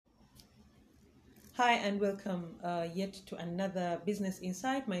Hi and welcome yet to another Business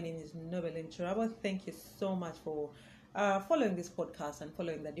Insight. My name is Nobelin Chirabo. Thank you so much for following this podcast and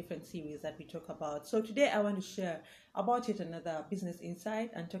following the different series that we talk about. So today I want to share about yet another Business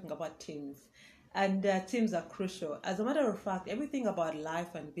Insight and talking about teams. And teams are crucial. As a matter of fact, everything about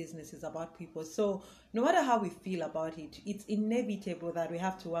life and business is about people. So no matter how we feel about it, it's inevitable that we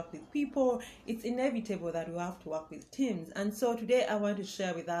have to work with people. It's inevitable that we have to work with teams. And so today I want to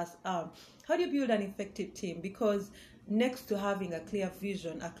share with us how do you build an effective team? Because next to having a clear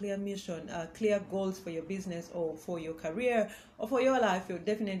vision, a clear mission, clear goals for your business or for your career or for your life, you're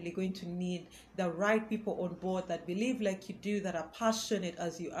definitely going to need the right people on board that believe like you do, that are passionate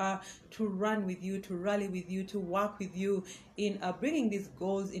as you are, to run with you, to rally with you, to work with you in bringing these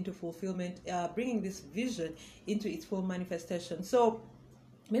goals into fulfillment, bringing this vision into its full manifestation. So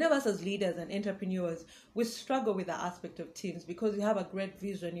many of us as leaders and entrepreneurs, we struggle with the aspect of teams because you have a great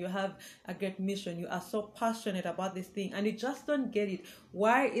vision, you have a great mission, you are so passionate about this thing and you just don't get it.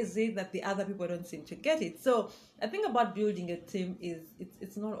 Why is it that the other people don't seem to get it? So I think about building a team is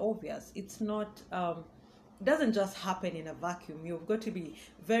it's not obvious. It's not it doesn't just happen in a vacuum. You've got to be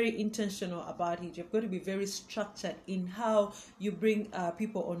very intentional about it. You've got to be very structured in how you bring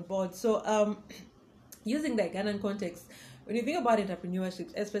people on board. So using the Ghanaian context, when you think about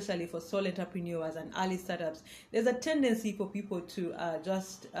entrepreneurship, especially for sole entrepreneurs and early startups, there's a tendency for people to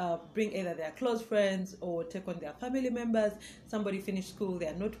just bring either their close friends or take on their family members. Somebody finished school, they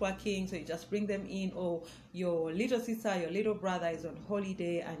are not working, so you just bring them in, or your little sister, your little brother is on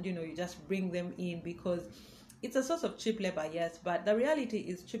holiday and you just bring them in because it's a source of cheap labor, yes, but the reality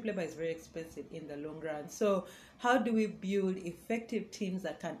is cheap labor is very expensive in the long run. So how do we build effective teams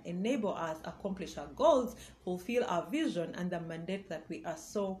that can enable us accomplish our goals, fulfill our vision and the mandate that we are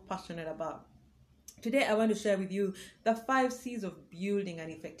so passionate about? Today, I want to share with you the 5 C's of building an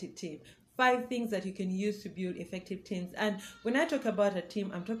effective team. 5 things that you can use to build effective teams. And when I talk about a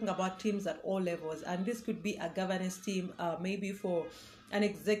team, I'm talking about teams at all levels. And this could be a governance team, maybe for an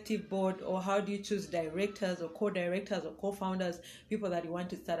executive board, or how do you choose directors or co-directors or co-founders, people that you want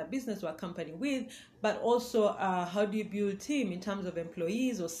to start a business or a company with, but also how do you build team in terms of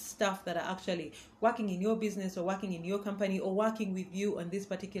employees or staff that are actually working in your business or working in your company or working with you on this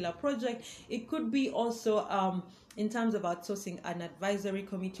particular project. It could be also in terms of outsourcing an advisory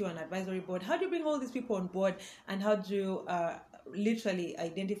committee or an advisory board. How do you bring all these people on board and how do you literally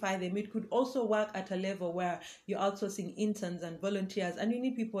identify them? It could also work at a level where you're outsourcing interns and volunteers and you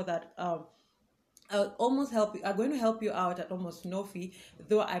need people that are going to help you out at almost no fee,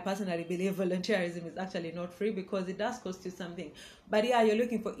 though I personally believe volunteerism is actually not free because it does cost you something. But yeah, you're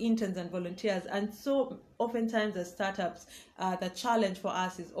looking for interns and volunteers, and so oftentimes as startups, the challenge for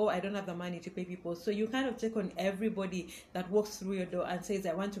us is, I don't have the money to pay people. So you kind of take on everybody that walks through your door and says,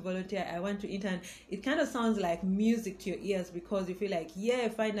 I want to volunteer, I want to intern. It kind of sounds like music to your ears because you feel like, yeah,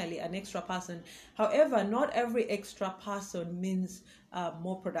 finally an extra person. However, not every extra person means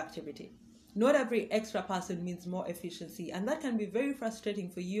more productivity. Not every extra person means more efficiency, and that can be very frustrating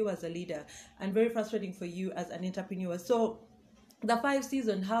for you as a leader and very frustrating for you as an entrepreneur. So the 5 C's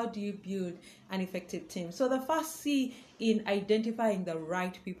on how do you build an effective team. So the first C in identifying the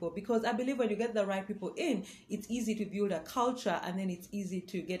right people, because I believe when you get the right people in, it's easy to build a culture and then it's easy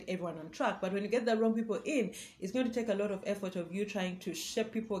to get everyone on track. But when you get the wrong people in, it's going to take a lot of effort of you trying to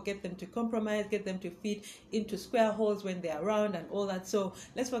shape people, get them to compromise, get them to fit into square holes when they're around and all that. So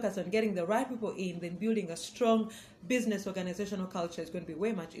let's focus on getting the right people in, then building a strong business organizational culture is going to be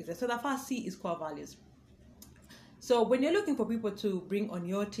way much easier. So the first C is core values. So when you're looking for people to bring on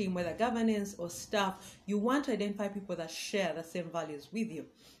your team, whether governance or staff, you want to identify people that share the same values with you.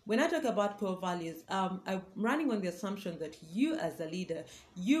 When I talk about core values, I'm running on the assumption that you as the leader,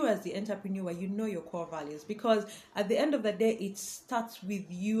 you as the entrepreneur, you know your core values, because at the end of the day, it starts with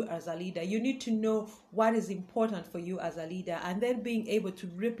you as a leader. You need to know what is important for you as a leader and then being able to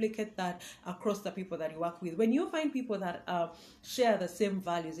replicate that across the people that you work with. When you find people that share the same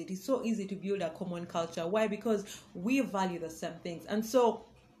values, it is so easy to build a common culture. Why? Because we value the same things. And so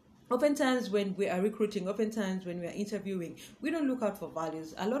oftentimes when we are recruiting, oftentimes when we are interviewing, we don't look out for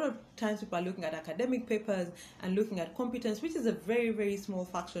values. A lot of times people are looking at academic papers and looking at competence, which is a very, very small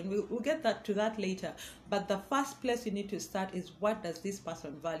fraction. We'll get to that later. But the first place you need to start is, what does this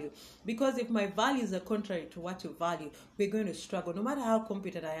person value? Because if my values are contrary to what you value, we're going to struggle. No matter how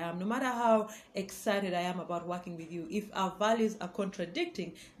competent I am, no matter how excited I am about working with you, if our values are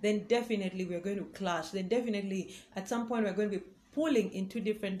contradicting, then definitely we're going to clash. Then definitely at some point we're going to be pulling in two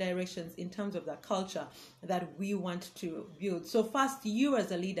different directions in terms of the culture that we want to build. So first, you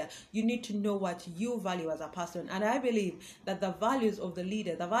as a leader, you need to know what you value as a person. And I believe that the values of the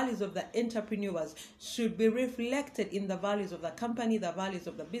leader, the values of the entrepreneurs should be reflected in the values of the company, the values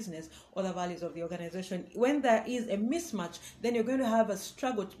of the business, or the values of the organization. When there is a mismatch, then you're going to have a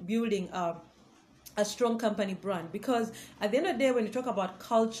struggle building a strong company brand, because at the end of the day, when you talk about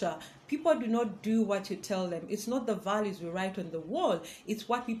culture, people do not do what you tell them. It's not the values we write on the wall, it's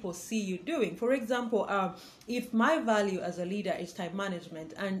what people see you doing. For example, if my value as a leader is time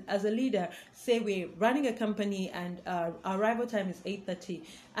management, and as a leader, say we're running a company and our arrival time is 8:30,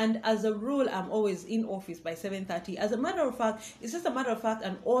 and as a rule I'm always in office by 7:30. As a matter of fact, it's just a matter of fact,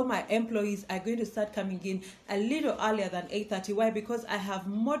 and all my employees are going to start coming in a little earlier than 8:30. Why? Because I have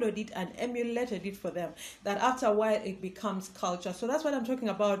modeled it and emulated it for them, that after a while it becomes culture. So that's what I'm talking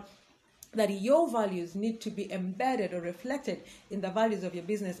about, that your values need to be embedded or reflected in the values of your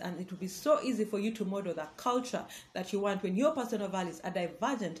business, and it will be so easy for you to model the culture that you want. When your personal values are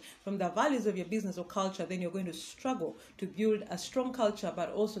divergent from the values of your business or culture, then you're going to struggle to build a strong culture,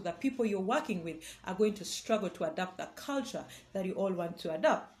 but also the people you're working with are going to struggle to adapt the culture that you all want to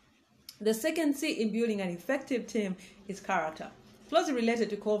adopt. The second C in building an effective team is character. Closely related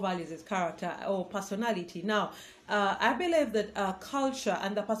to core values is character or personality. Now, I believe that culture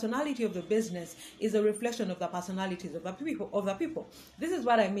and the personality of the business is a reflection of the personalities of the people. This is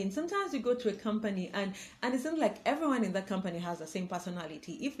what I mean. Sometimes you go to a company and it seems like everyone in that company has the same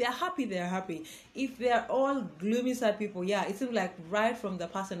personality. If they're happy, they're happy. If they're all gloomy sad people, yeah, it seems like right from the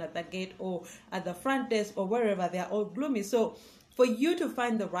person at the gate or at the front desk or wherever, they're all gloomy. So for you to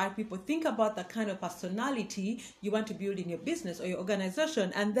find the right people, think about the kind of personality you want to build in your business or your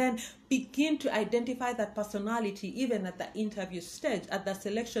organization, and then begin to identify that personality even at the interview stage, at the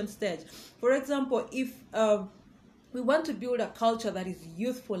selection stage. For example, if we want to build a culture that is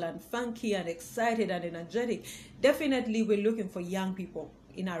youthful and funky and excited and energetic, definitely we're looking for young people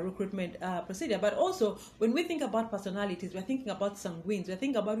in our recruitment procedure. But also, when we think about personalities, we're thinking about sanguines. We're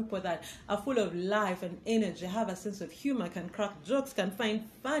thinking about people that are full of life and energy, have a sense of humor, can crack jokes, can find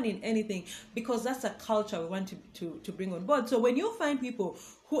fun in anything, because that's a culture we want to bring on board. So when you find people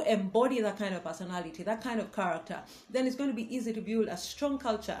who embody that kind of personality, that kind of character, then it's going to be easy to build a strong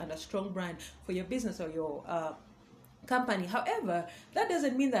culture and a strong brand for your business or your company. However, that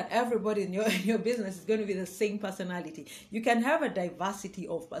doesn't mean that everybody in your business is going to be the same personality. You can have a diversity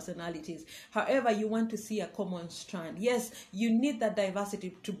of personalities. However, you want to see a common strand. Yes, you need that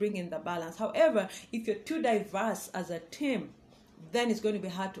diversity to bring in the balance. However, if you're too diverse as a team, then it's going to be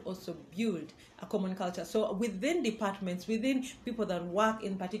hard to also build a common culture. So within departments, within people that work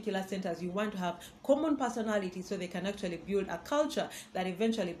in particular centers, you want to have common personality so they can actually build a culture that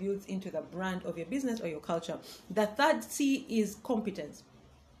eventually builds into the brand of your business or your culture. The third C is competence.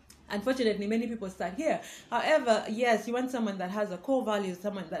 Unfortunately, many people start here. However, yes, you want someone that has a core value,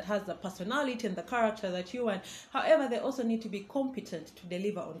 someone that has the personality and the character that you want. However, they also need to be competent to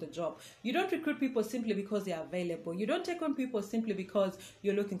deliver on the job. You don't recruit people simply because they are available. You don't take on people simply because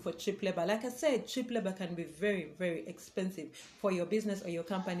you're looking for cheap labor. Like I said, cheap labor can be very, very expensive for your business or your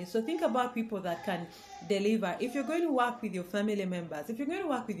company. So think about people that can deliver. If you're going to work with your family members, if you're going to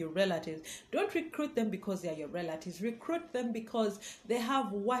work with your relatives, don't recruit them because they are your relatives. Recruit them because they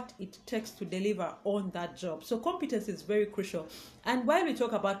have what it takes to deliver on that job. So competence is very crucial. And while we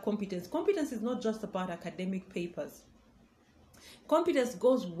talk about competence is not just about academic papers. Competence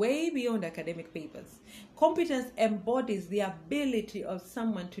goes way beyond academic papers. Competence embodies the ability of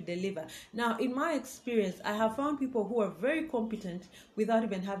someone to deliver. Now, in my experience, I have found people who are very competent without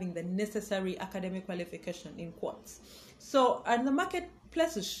even having the necessary academic qualification, in quotes. So, and the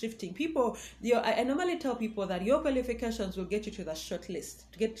marketplace is shifting. I normally tell people that your qualifications will get you to the shortlist,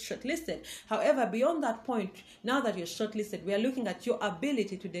 to get shortlisted. However, beyond that point, now that you're shortlisted, we are looking at your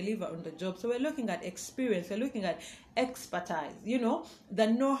ability to deliver on the job. So we're looking at experience, we're looking at expertise, the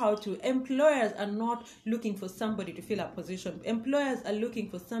know-how to. Employers are not looking for somebody to fill a position. Employers are looking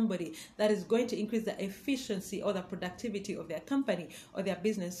for somebody that is going to increase the efficiency or the productivity of their company or their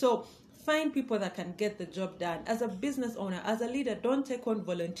business. So find people that can get the job done. As a business owner, as a leader, don't take on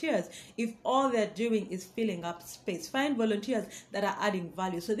volunteers if all they're doing is filling up space. Find volunteers that are adding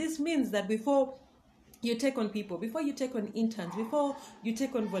value. So this means that before you take on people, before you take on interns, before you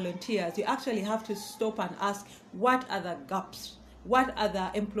take on volunteers, you actually have to stop and ask, what are the gaps? What are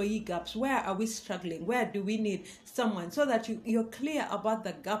the employee gaps? Where are we struggling? Where do we need someone? So that you're clear about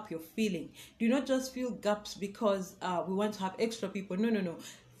the gap you're feeling. Do not just fill gaps because we want to have extra people. No.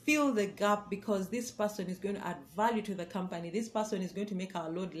 fill the gap because this person is going to add value to the company. This person is going to make our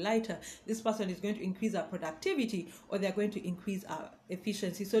load lighter. This person is going to increase our productivity, or they're going to increase our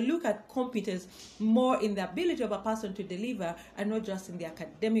efficiency. So look at competence more in the ability of a person to deliver, and not just in the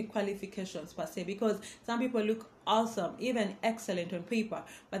academic qualifications per se, because some people look awesome, even excellent on paper,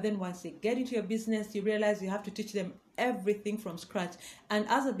 but then once they get into your business, you realize you have to teach them everything from scratch. And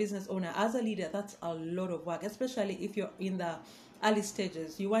as a business owner, as a leader, that's a lot of work, especially if you're in the early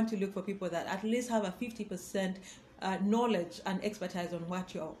stages. You want to look for people that at least have a 50% knowledge and expertise on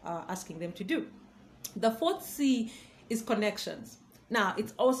what you're asking them to do. The fourth C is connections. Now,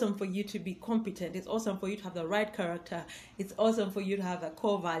 it's awesome for you to be competent. It's awesome for you to have the right character. It's awesome for you to have the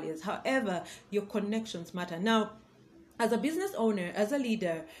core values. However, your connections matter. Now, as a business owner, as a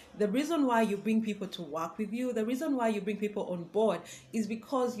leader, the reason why you bring people to work with you, the reason why you bring people on board is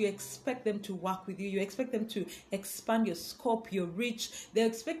because you expect them to work with you. You expect them to expand your scope, your reach. They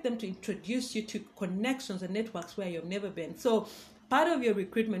expect them to introduce you to connections and networks where you've never been. So part of your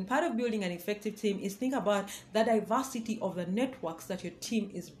recruitment, part of building an effective team is think about the diversity of the networks that your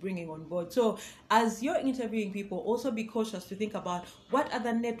team is bringing on board. So as you're interviewing people, also be cautious to think about what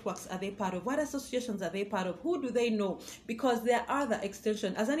other networks are they part of, what associations are they part of, who do they know, because there are the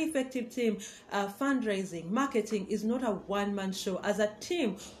extension. As an effective team, fundraising, marketing is not a one-man show. As a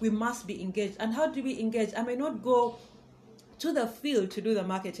team, we must be engaged. And how do we engage? I may not go to the field to do the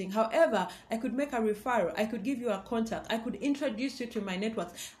marketing. However, I could make a referral. I could give you a contact. I could introduce you to my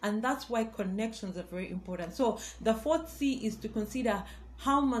networks. And that's why connections are very important. So the fourth C is to consider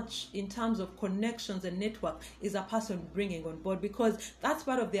how much in terms of connections and network is a person bringing on board, because that's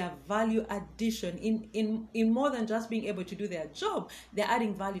part of their value addition in more than just being able to do their job. They're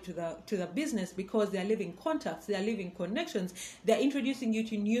adding value to the business because they're leaving contacts, they're leaving connections, they're introducing you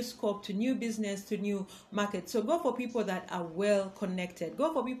to new scope, to new business, to new markets. So go for people that are well connected,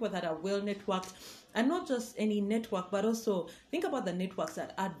 go for people that are well networked. And not just any network, but also think about the networks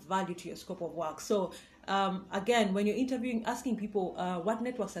that add value to your scope of work. So again, when you're interviewing, asking people what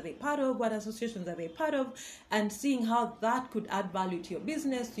networks are they part of, what associations are they part of, and seeing how that could add value to your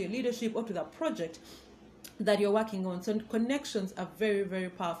business, to your leadership, or to the project that you're working on. So connections are very, very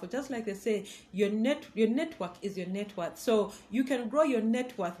powerful. Just like they say, your network is your net worth. So you can grow your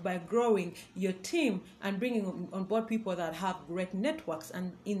net worth by growing your team and bringing on board people that have great networks.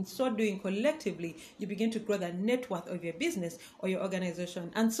 And in so doing, collectively, you begin to grow the net worth of your business or your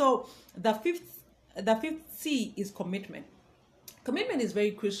organization. And so the fifth C is commitment. Commitment is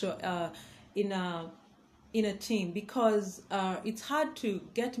very crucial in a team, because it's hard to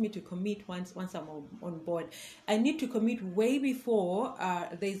get me to commit once I'm on board. I need to commit way before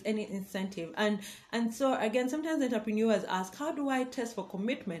there's any incentive. And so again, sometimes entrepreneurs ask, how do I test for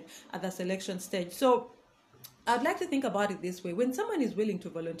commitment at the selection stage? So I'd like to think about it this way. When someone is willing to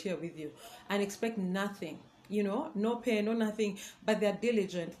volunteer with you and expect nothing, no pay, no nothing, but they're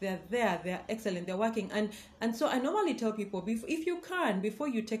diligent, they're there, they're excellent, they're working. And so I normally tell people, if you can, before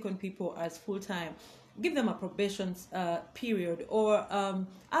you take on people as full-time, give them a probation period, or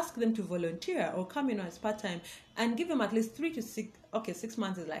ask them to volunteer or come in as part-time, and give them at least 3 to 6, 6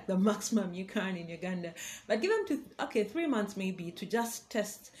 months is like the maximum you can in Uganda, but give them 3 months maybe to just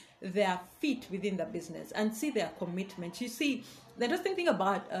test their feet within the business and see their commitment. You see, the interesting thing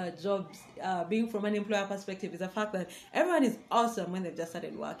about jobs, being from an employer perspective, is the fact that everyone is awesome when they've just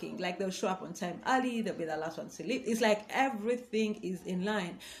started working. Like, they'll show up on time early, they'll be the last ones to leave. It's like everything is in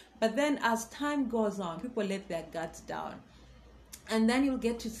line. But then as time goes on, people let their guards down. And then you'll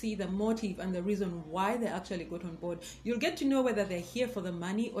get to see the motive and the reason why they actually got on board. You'll get to know whether they're here for the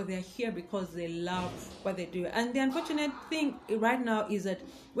money or they're here because they love what they do. And the unfortunate thing right now is that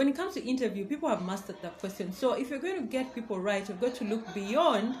when it comes to interview, people have mastered that question. So if you're going to get people right, you've got to look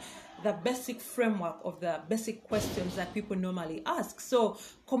beyond the basic framework of the basic questions that people normally ask. So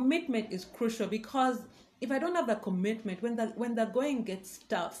commitment is crucial, because if I don't have the commitment, when the going gets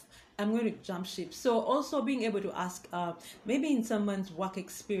tough, I'm going to jump ship. So also being able to ask, maybe in someone's work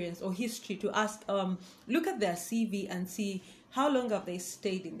experience or history, to ask, look at their CV and see how long have they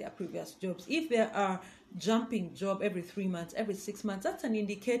stayed in their previous jobs. If they are jumping job every 3 months, every 6 months, that's an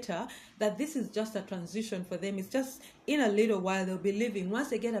indicator that this is just a transition for them. It's just in a little while they'll be leaving. Once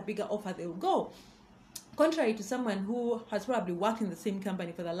they get a bigger offer, they'll go. Contrary to someone who has probably worked in the same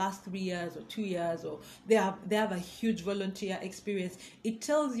company for the last 3 years or 2 years, or they have a huge volunteer experience, it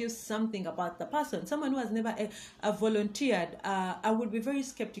tells you something about the person. Someone who has never volunteered, I would be very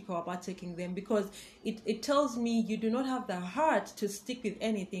skeptical about taking them, because it tells me you do not have the heart to stick with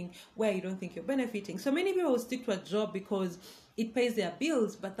anything where you don't think you're benefiting. So many people will stick to a job because it pays their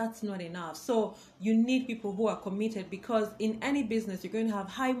bills, but that's not enough. So you need people who are committed, because in any business, you're going to have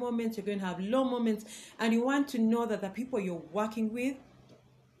high moments, you're going to have low moments, and you want to know that the people you're working with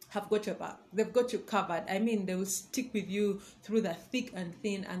have got your back. They've got you covered. I mean, they will stick with you through the thick and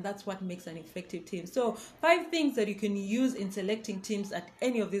thin, and that's what makes an effective team. So 5 things that you can use in selecting teams at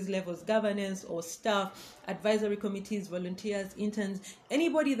any of these levels: governance or staff, advisory committees, volunteers, interns,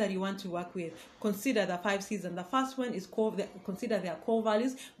 anybody that you want to work with. Consider the 5 C's. And the first one is consider their core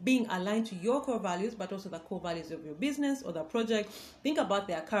values, being aligned to your core values, but also the core values of your business or the project. Think about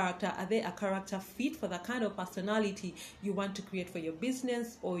their character. Are they a character fit for the kind of personality you want to create for your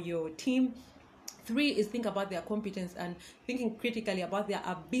business or your team? 3 is think about their competence and thinking critically about their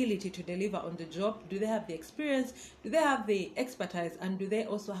ability to deliver on the job. Do they have the experience? Do they have the expertise? And do they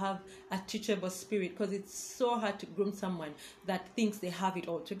also have a teachable spirit? Because it's so hard to groom someone that thinks they have it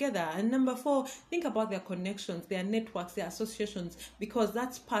all together. And number 4, think about their connections, their networks, their associations, because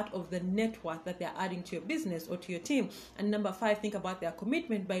that's part of the network that they're adding to your business or to your team. And number 5, think about their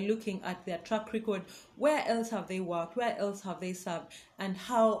commitment by looking at their track record. Where else have they worked? Where else have they served? And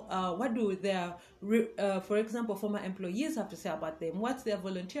how, what do their, for example, former employees have to say about them? What's their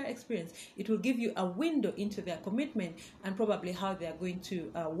volunteer experience? It will give you a window into their commitment and probably how they are going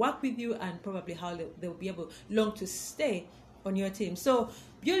to work with you, and probably how they'll be able long to stay on your team. So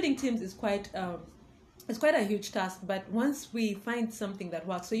building teams is quite a huge task, but once we find something that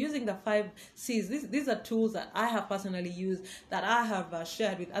works, so using the 5 C's, these are tools that I have personally used, that I have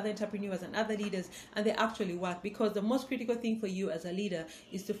shared with other entrepreneurs and other leaders, and they actually work. Because the most critical thing for you as a leader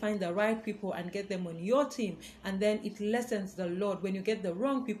is to find the right people and get them on your team, and then it lessens the load. When you get the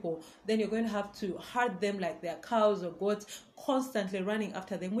wrong people, then you're going to have to herd them like they're cows or goats, constantly running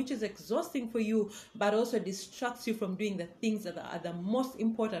after them, which is exhausting for you, but also distracts you from doing the things that are the most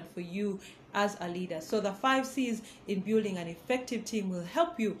important for you as a leader. So the 5 C's in building an effective team will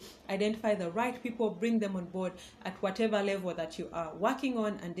help you identify the right people, bring them on board at whatever level that you are working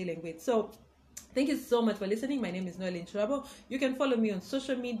on and dealing with. So thank you so much for listening. My name is Noeline Chirabo. You can follow me on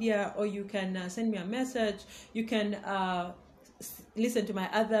social media, or you can send me a message. You can listen to my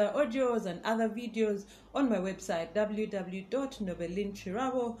other audios and other videos on my website,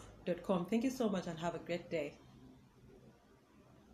 www.nobelinchirabo.com. Thank you so much and have a great day.